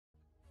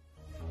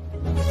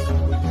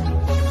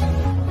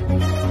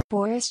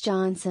Boris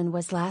Johnson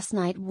was last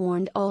night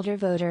warned older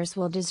voters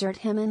will desert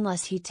him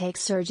unless he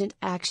takes urgent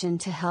action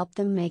to help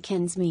them make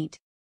ends meet.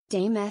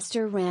 Dame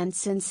Esther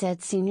Ranson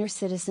said senior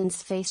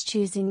citizens face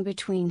choosing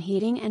between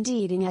heating and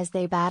eating as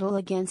they battle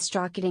against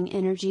rocketing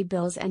energy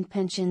bills and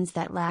pensions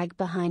that lag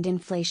behind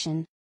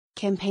inflation.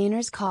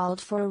 Campaigners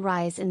called for a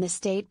rise in the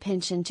state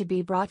pension to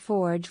be brought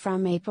forward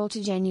from April to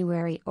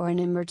January or an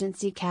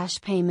emergency cash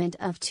payment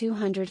of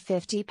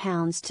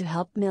 £250 to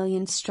help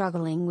millions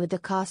struggling with the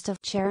cost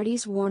of.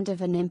 Charities warned of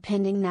an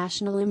impending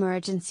national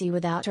emergency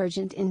without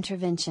urgent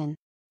intervention.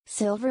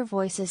 Silver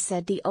Voices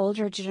said the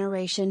older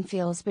generation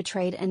feels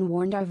betrayed and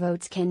warned our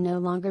votes can no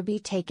longer be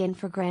taken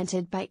for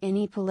granted by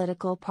any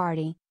political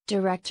party.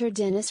 Director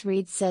Dennis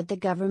Reed said the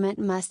government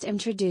must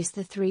introduce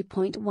the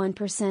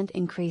 3.1%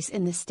 increase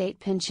in the state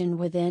pension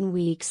within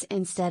weeks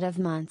instead of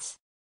months.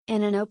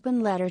 In an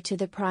open letter to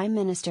the Prime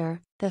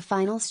Minister, the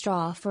final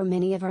straw for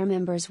many of our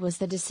members was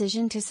the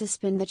decision to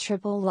suspend the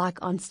triple lock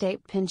on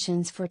state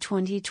pensions for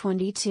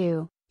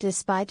 2022,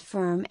 despite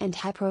firm and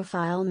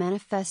high-profile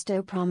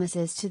manifesto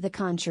promises to the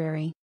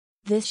contrary.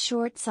 This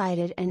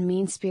short-sighted and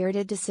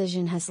mean-spirited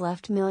decision has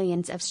left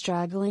millions of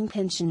struggling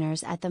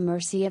pensioners at the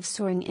mercy of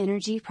soaring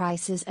energy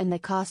prices and the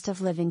cost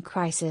of living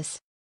crisis.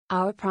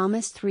 Our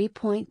promised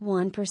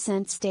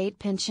 3.1% state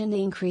pension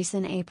increase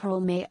in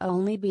April may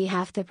only be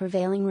half the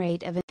prevailing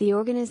rate of it. The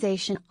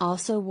organization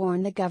also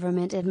warned the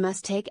government it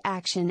must take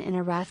action in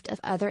a raft of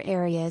other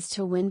areas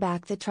to win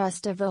back the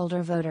trust of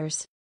older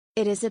voters.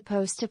 It is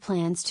opposed to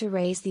plans to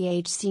raise the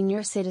age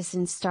senior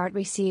citizens start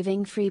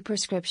receiving free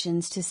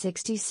prescriptions to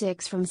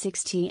 66 from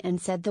 60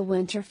 and said the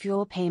winter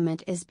fuel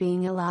payment is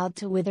being allowed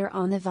to wither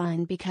on the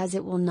vine because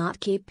it will not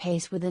keep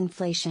pace with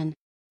inflation.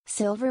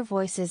 Silver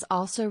Voices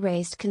also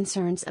raised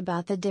concerns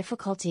about the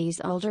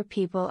difficulties older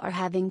people are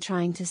having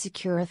trying to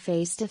secure a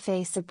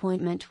face-to-face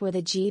appointment with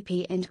a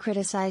GP and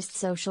criticized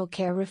social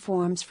care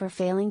reforms for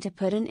failing to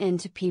put an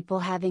end to people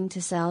having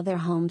to sell their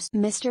homes.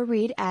 Mr.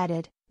 Reed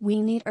added,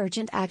 "We need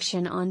urgent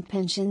action on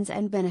pensions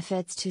and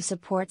benefits to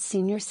support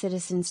senior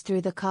citizens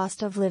through the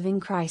cost of living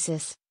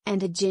crisis,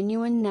 and a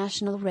genuine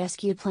national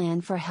rescue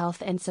plan for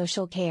health and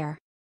social care.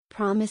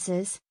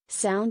 Promises,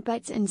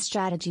 soundbites and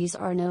strategies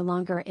are no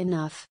longer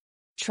enough.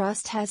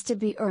 Trust has to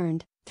be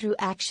earned, through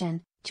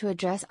action, to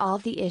address all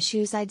the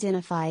issues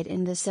identified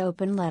in this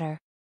open letter."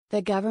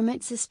 The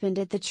government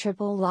suspended the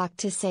triple lock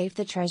to save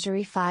the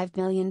Treasury £5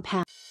 million.